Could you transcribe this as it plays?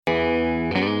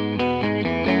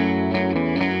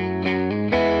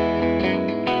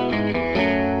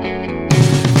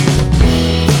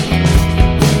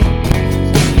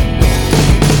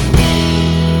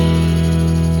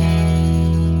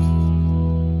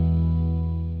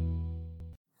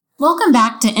Welcome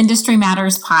back to Industry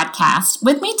Matters podcast.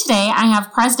 With me today, I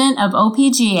have President of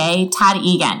OPGA, Todd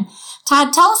Egan.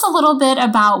 Todd, tell us a little bit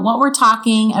about what we're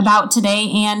talking about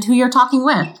today and who you're talking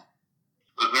with.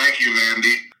 Well, thank you,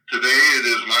 Mandy. Today it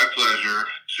is my pleasure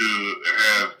to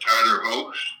have Tyler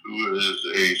Hoax, who is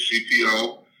a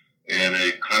CPO and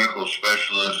a clinical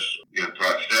specialist in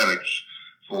prosthetics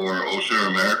for Össur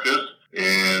Americas.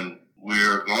 And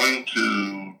we're going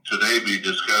to today be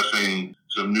discussing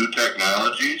some new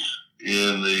technologies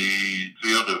in the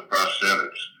field of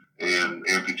prosthetics and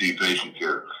amputee patient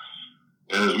care.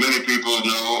 And as many people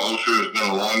know, Össur has been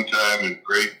a long time and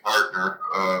great partner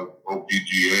of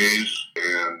OPGA's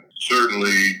and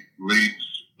certainly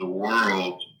leads the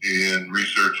world in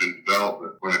research and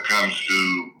development when it comes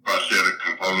to prosthetic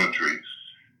componentry.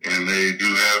 And they do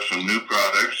have some new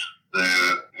products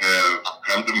that have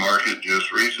come to market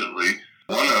just recently.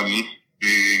 One of them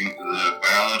being the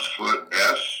Balance Foot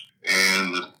S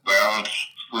and the Balance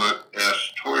Foot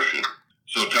S Torsion.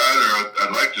 So Tyler,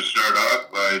 I'd like to start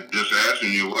off by just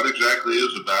asking you, what exactly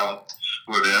is a Balance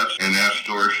Foot S and S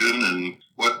Torsion, and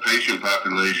what patient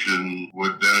population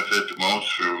would benefit the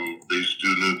most from these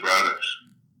two new products?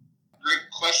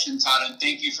 Great question, Todd, and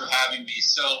thank you for having me.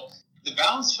 So the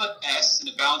Balance Foot S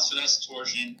and the Balance Foot S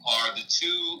Torsion are the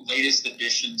two latest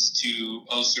additions to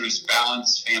Össur's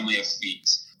Balance family of feet.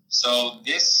 So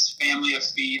this family of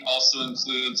feet also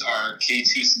includes our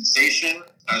K2 Sensation,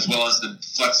 as well as the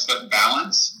FlexFoot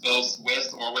Balance, both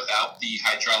with or without the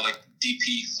hydraulic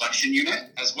DP flexion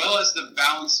unit, as well as the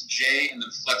Balance J and the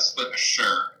FlexFoot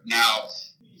Assure. Now,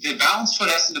 the Balance Foot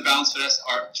S and the Balance Foot S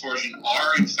Torsion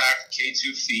are, in fact,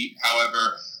 K2 feet.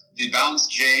 However, the Balance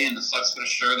J and the FlexFoot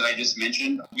Assure that I just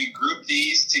mentioned, we group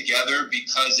these together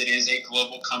because it is a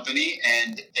global company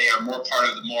and they are more part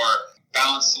of the more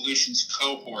Balance Solutions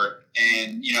cohort.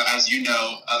 And, as you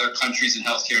know, other countries and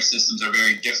healthcare systems are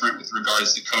very different with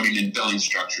regards to coding and billing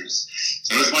structures.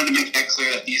 So I just wanted to make that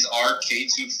clear that these are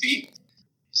K2 feet.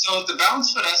 So the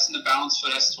Balance Foot S and the Balance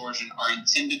Foot S Torsion are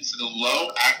intended for the low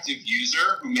active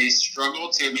user who may struggle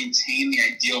to maintain the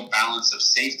ideal balance of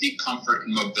safety, comfort,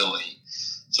 and mobility.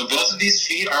 So both of these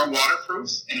feet are waterproof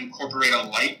and incorporate a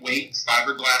lightweight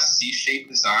fiberglass C-shaped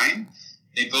design.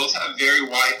 They both have very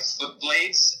wide foot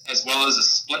blades, as well as a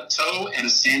split toe and a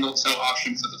sandal toe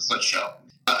option for the foot shell.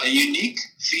 A unique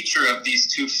feature of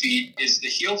these two feet is the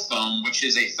heel foam, which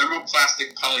is a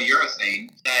thermoplastic polyurethane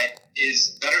that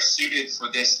is better suited for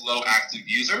this low active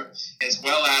user, as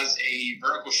well as a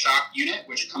vertical shock unit,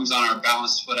 which comes on our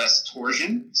Balance Foot S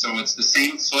Torsion. So it's the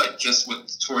same foot, just with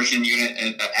the torsion unit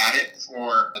added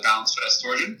for the Balance Foot S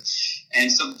Torsion. And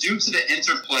so due to the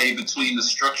interplay between the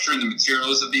structure and the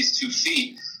materials of these two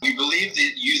feet, we believe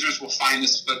that users will find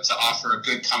this foot to offer a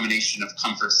good combination of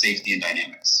comfort, safety, and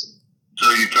dynamics. So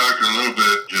you talked a little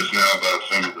bit just now about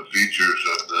some of the features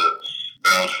of the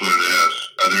Balance Foot S.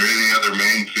 Are there any other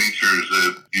main features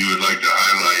that you would like to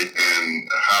highlight, and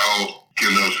how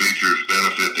can those features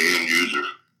benefit the end user?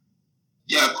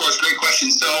 Yeah, of course. Great question.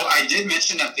 So I did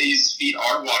mention that these feet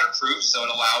are waterproof, so it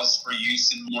allows for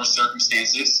use in more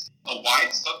circumstances. A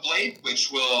wide foot blade,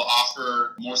 which will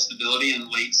offer more stability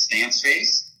in late stance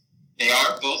phase. They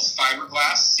are both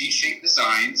fiberglass C-shaped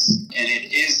designs, and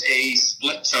it is a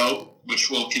split toe, which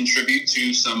will contribute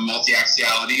to some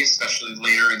multi-axiality, especially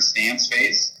later in stance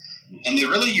phase. And the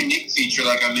really unique feature,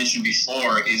 like I mentioned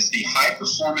before, is the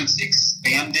high-performance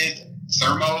expanded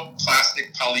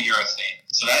thermoplastic polyurethane.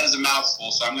 So that is a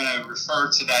mouthful, so I'm going to refer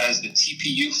to that as the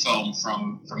TPU foam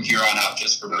from here on out,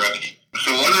 just for brevity.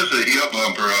 So what is the heel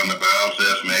bumper on the Balance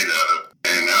S made out of?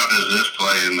 And how does this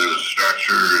play into the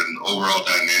structure and overall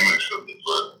dynamics of the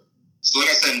foot? So like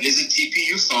I said, it is a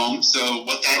TPU foam. So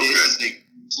what that is a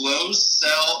closed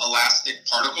cell elastic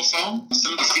particle foam.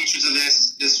 Some of the features of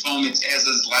this foam, it's as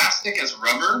elastic as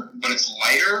rubber, but it's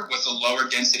lighter with a lower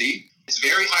density. It's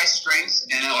very high strength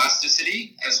and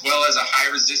elasticity, as well as a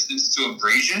high resistance to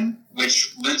abrasion,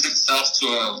 which lends itself to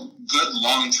a good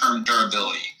long-term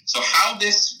durability. So how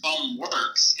this foam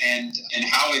works and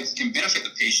how it can benefit the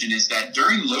patient is that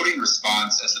during loading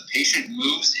response, as the patient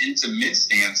moves into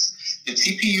mid-stance, the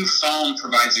TPU foam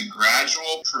provides a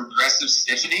gradual, progressive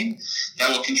stiffening that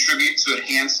will contribute to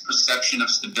enhanced perception of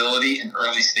stability in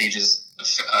early stages of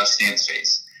stance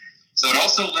phase. So it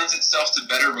also lends itself to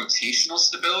better rotational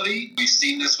stability. We've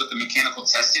seen this with the mechanical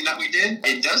testing that we did.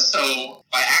 It does so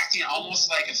by acting almost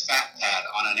like a fat pad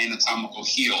on an anatomical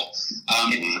heel.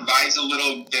 It provides a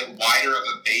little bit wider of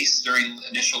a base during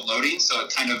initial loading, so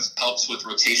it kind of helps with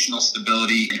rotational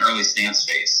stability in early stance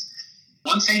phase.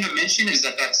 One thing to mention is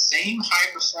that same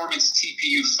high-performance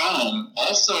TPU foam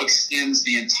also extends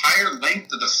the entire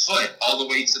length of the foot all the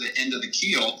way way to the end of the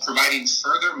keel, providing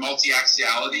further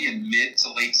multi-axiality in mid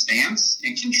to late stance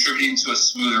and contributing to a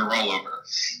smoother rollover.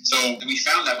 So we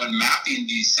found that when mapping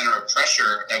the center of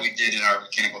pressure that we did in our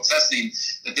mechanical testing,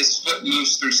 that this foot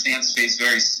moves through stance phase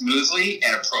very smoothly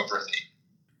and appropriately.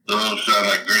 Those sound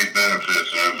like great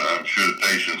benefits, and I'm sure the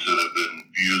patients that have been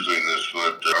using this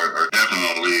foot are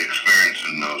definitely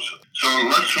experiencing those. So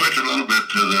let's switch a little bit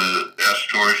to the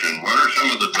S-torsion. What are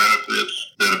some of the benefits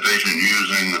that a patient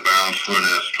using the balanced foot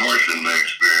S-torsion may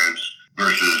experience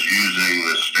versus using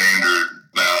the standard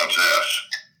balance S?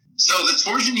 So the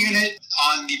torsion unit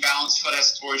on the balanced foot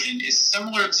S-torsion is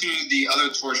similar to the other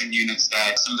torsion units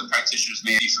that some of the practitioners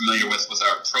may be familiar with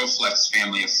our ProFlex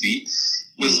family of feet,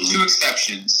 with two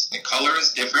exceptions. The color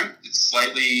is different. It's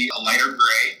slightly a lighter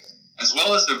gray, as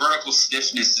well as the vertical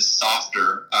stiffness is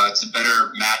softer to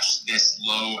better match this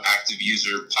low active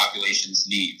user population's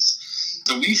needs.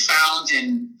 So we found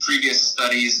in previous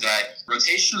studies that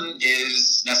rotation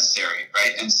is necessary,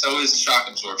 right? And so is shock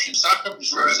absorption. Shock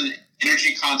absorption and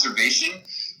energy conservation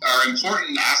are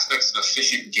important aspects of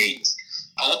efficient gait.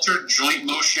 Altered joint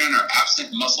motion or absent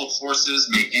muscle forces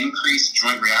may increase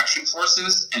joint reaction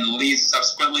forces and lead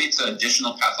subsequently to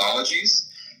additional pathologies.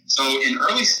 So in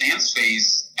early stance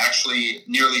phase, actually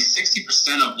nearly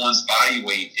 60% of one's body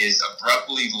weight is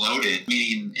abruptly loaded,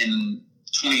 meaning in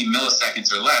 20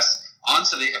 milliseconds or less,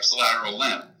 onto the ipsilateral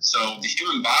limb. So the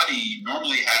human body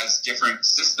normally has different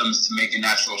systems to make a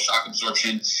natural shock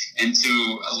absorption and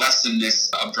to lessen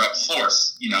this abrupt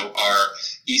force. Our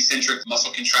eccentric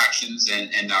muscle contractions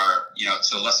and our,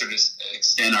 to a lesser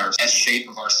extent, our S shape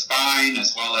of our spine,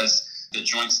 as well as the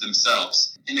joints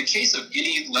themselves. In the case of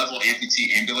any level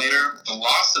amputee ambulator, the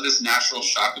loss of this natural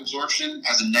shock absorption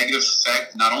has a negative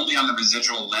effect not only on the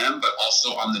residual limb, but also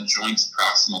on the joints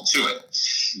proximal to it.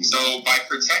 So by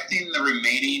protecting the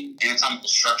remaining anatomical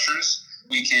structures,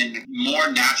 we can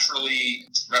more naturally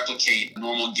replicate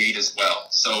normal gait as well.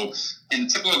 So in the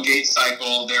typical gait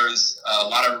cycle, there's a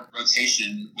lot of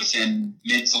rotation within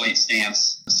mid to late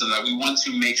stance, so that we want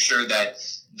to make sure that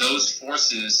those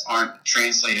forces aren't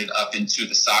translated up into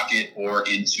the socket or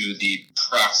into the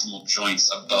proximal joints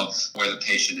above where the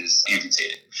patient is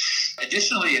amputated.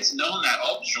 Additionally, it's known that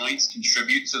all joints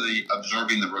contribute to the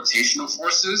absorbing the rotational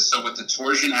forces. So with the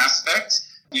torsion aspect,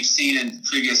 we've seen in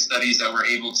previous studies that we're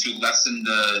able to lessen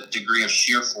the degree of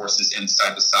shear forces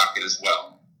inside the socket as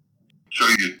well. So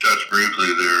you touched briefly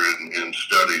there in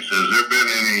studies. Has there been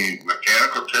any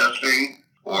mechanical testing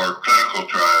or clinical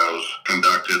trials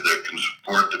conducted that can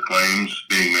support the claims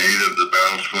being made of the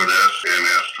balanced foot S and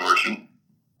S-torsion?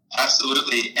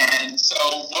 Absolutely. And so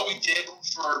what we did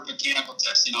for mechanical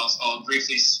testing, I'll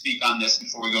briefly speak on this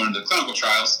before we go into the clinical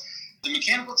trials. The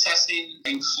mechanical testing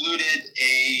included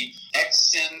a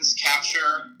X-Sens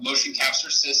motion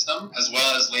capture system, as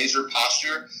well as laser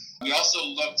posture. We also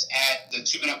looked at the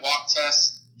 2-minute walk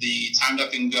test, the timed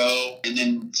up and go, and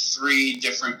then 3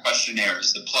 different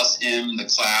questionnaires, the PLUS-M, the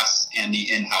CLASS, and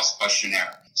the in-house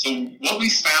questionnaire. So what we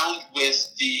found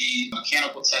with the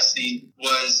mechanical testing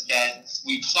was that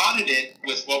we plotted it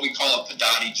with what we call a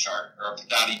Pedotti chart or a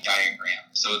Pedotti diagram.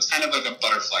 So it's kind of like a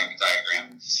butterfly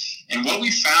diagram. And what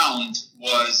we found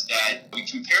was that we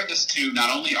compared this to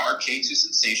not only our K2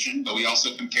 sensation, but we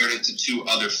also compared it to 2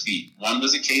 other feet. One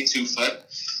was a K2 foot.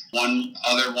 One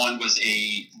other one was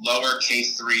a lower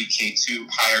K3, K2,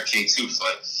 higher K2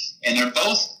 foot. And they're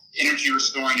both energy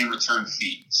restoring and return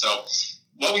feet. So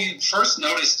what we first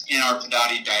noticed in our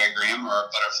Pedotti diagram, or our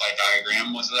butterfly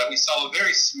diagram, was that we saw a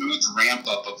very smooth ramp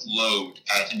up of load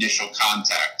at initial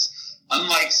contact.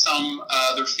 Unlike some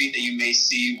other feet that you may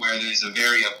see where there's a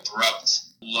very abrupt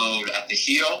load at the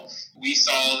heel, we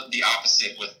saw the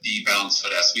opposite with the balanced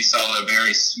foot S. We saw a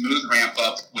very smooth ramp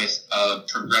up with a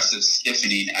progressive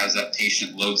stiffening as that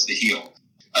patient loads the heel.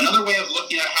 Another way of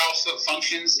looking at how a foot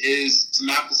functions is to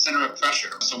map the center of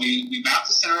pressure. So we map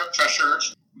the center of pressure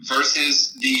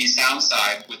versus the sound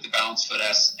side with the balanced foot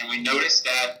S, and we noticed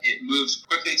that it moves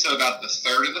quickly to about the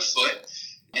third of the foot,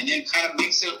 and then kind of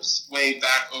makes its way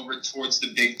back over towards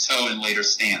the big toe in later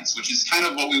stance, which is kind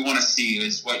of what we want to see,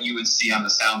 is what you would see on the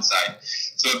sound side.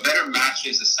 So it better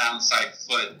matches the sound side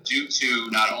foot due to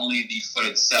not only the foot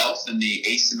itself and the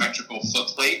asymmetrical foot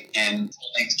plate and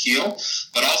full-length keel,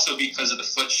 but also because of the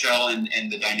foot shell and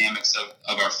the dynamics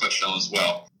of our foot shell as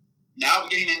well. Now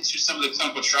getting into some of the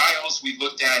clinical trials, we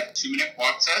looked at 2-minute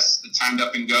walk tests, the timed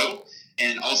up and go,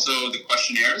 and also the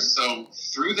questionnaires. So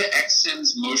through the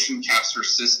X-Sens motion capture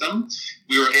system,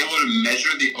 we were able to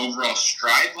measure the overall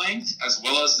stride length as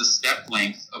well as the step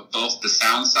length of both the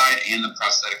sound side and the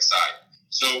prosthetic side.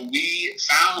 So we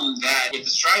found that with the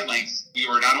stride length, we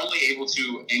were not only able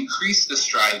to increase the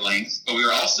stride length, but we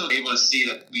were also able to see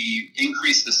that we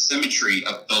increased the symmetry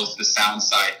of both the sound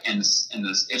side and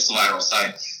the ipsilateral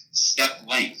side step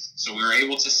length. So we were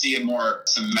able to see a more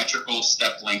symmetrical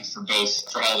step length for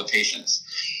all the patients.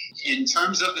 In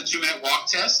terms of the 2-minute walk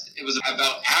test, it was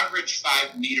about average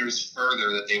 5 meters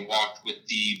further that they walked with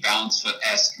the Balance Foot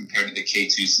S compared to the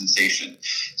K2 Sensation.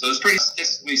 So it was pretty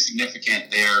statistically significant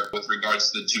there with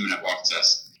regards to the 2-minute walk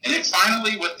test. And then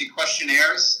finally, with the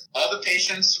questionnaires, all the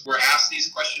patients were asked these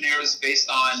questionnaires based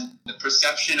on the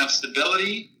perception of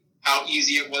stability, how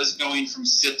easy it was going from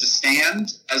sit to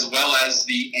stand, as well as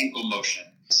the ankle motion.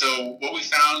 So what we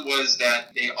found was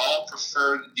that they all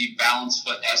preferred the Balance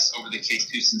Foot S over the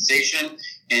K2 Sensation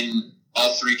in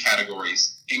all 3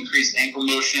 categories: increased ankle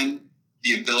motion,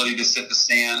 the ability to sit to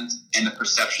stand, and the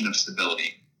perception of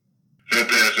stability.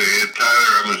 Fantastic. And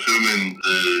Tyler, I'm assuming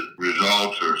the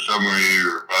results or summary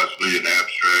or possibly an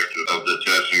abstract of the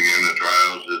testing and the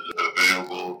trials is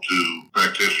available to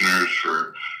practitioners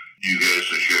for you guys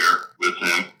to share with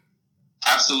them.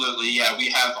 Absolutely, yeah.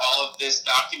 We have all of this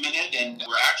documented, and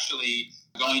we're actually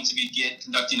going to be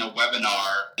conducting a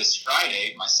webinar this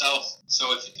Friday myself.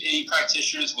 So if any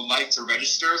practitioners would like to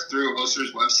register through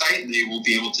OSER's website, they will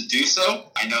be able to do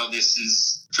so. I know this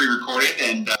is pre-recorded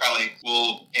and probably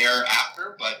will air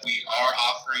after, but we are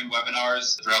offering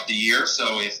webinars throughout the year.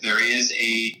 So if there is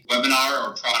a webinar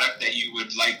or product that you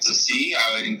would like to see,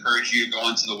 I would encourage you to go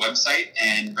onto the website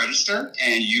and register,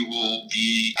 and you will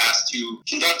be asked to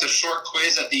conduct a short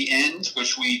quiz at the end,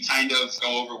 which we kind of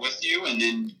go over with you, and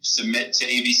then submit to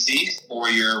ABC for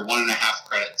your 1.5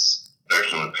 credits.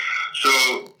 Excellent.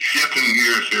 So shifting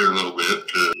gears here a little bit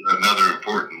to another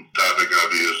important topic,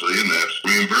 obviously, and that's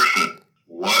reimbursement.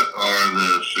 What are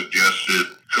the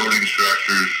suggested coding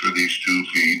structures for these 2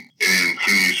 feet? And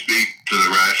can you speak to the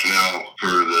rationale for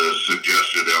the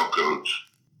suggested L codes?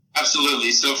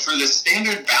 Absolutely. So for the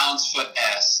standard Balance Foot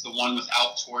S, the one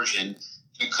without torsion,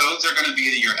 the codes are going to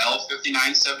be your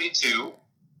L5972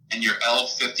 and your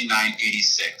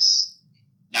L5986.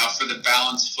 Now for the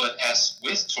Balance Foot S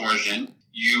with torsion,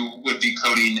 you would be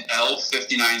coding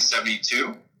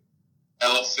L5972,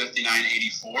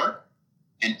 L5984,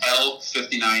 and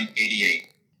L5988.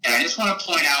 And I just want to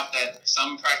point out that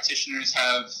some practitioners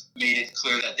have made it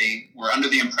clear that they were under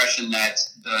the impression that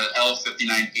the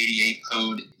L5988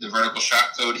 code, the vertical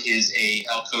shock code, is a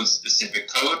L code specific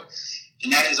code.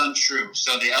 And that is untrue.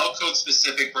 So the L code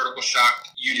specific vertical shock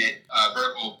unit,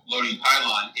 vertical loading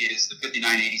pylon, is the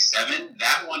 5987.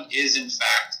 That one is in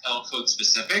fact L code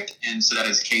specific, and so that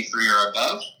is K3 or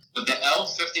above. But the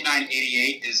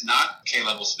L5988 is not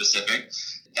K-level specific.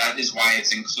 That is why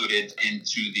it's included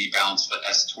into the Balance Foot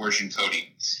S torsion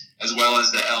coding, as well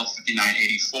as the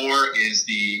L5984 is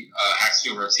the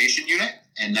axial rotation unit,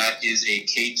 and that is a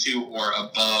K2 or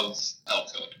above L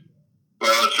code.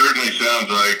 Well, it certainly sounds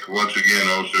like, once again,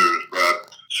 OSER has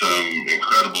brought some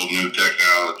incredible new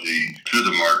technology to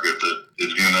the market that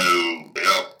is going to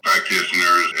help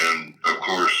practitioners and, of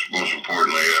course, most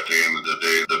importantly, at the end of the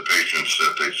day, the patients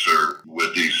that they serve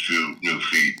with these 2 new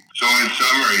feet. So in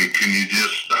summary, can you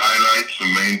just highlight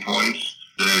some main points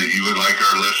that you would like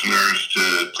our listeners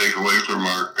to take away from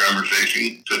our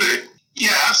conversation today?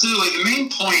 Yeah, absolutely. The main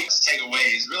point to take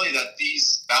away is really that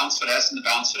these Balance Foot S and the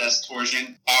Balance Foot S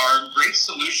torsion are great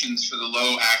solutions for the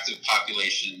low active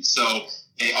population. So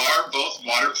they are both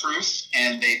waterproof,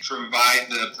 and they provide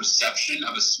the perception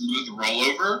of a smooth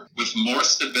rollover with more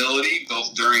stability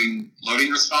both during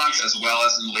loading response as well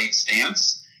as in late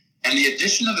stance. And the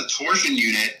addition of the torsion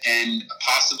unit and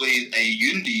possibly a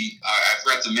Unity, I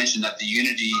forgot to mention that the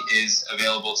Unity is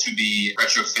available to be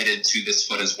retrofitted to this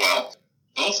foot as well.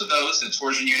 Both of those, the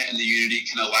torsion unit and the Unity,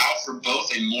 can allow for both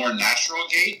a more natural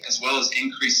gait as well as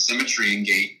increased symmetry in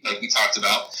gait, like we talked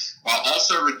about, while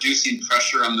also reducing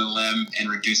pressure on the limb and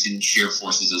reducing shear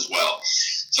forces as well.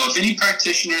 So if any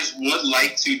practitioners would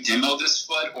like to demo this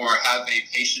foot or have a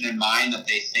patient in mind that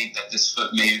they think that this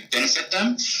foot may benefit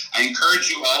them, I encourage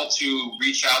you all to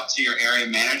reach out to your area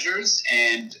managers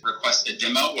and request a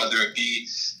demo, whether it be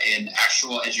an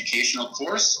actual educational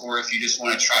course or if you just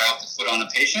want to try out the foot on a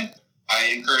patient. I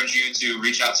encourage you to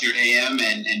reach out to your AM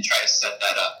and try to set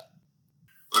that up.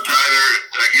 Well, Tyler,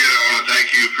 again, I want to thank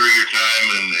you for your time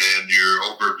and your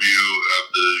overview of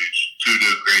the 2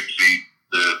 new great feet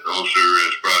that OSER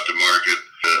has brought to market.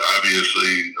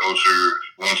 Obviously, OSER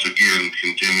once again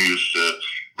continues to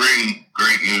bring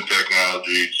great new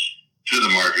technologies to the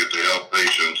market to help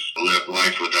patients live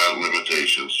life without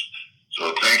limitations.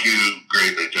 So thank you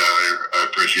greatly, Tyler. I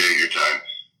appreciate your time.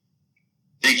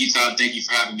 Thank you, Todd. Thank you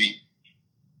for having me.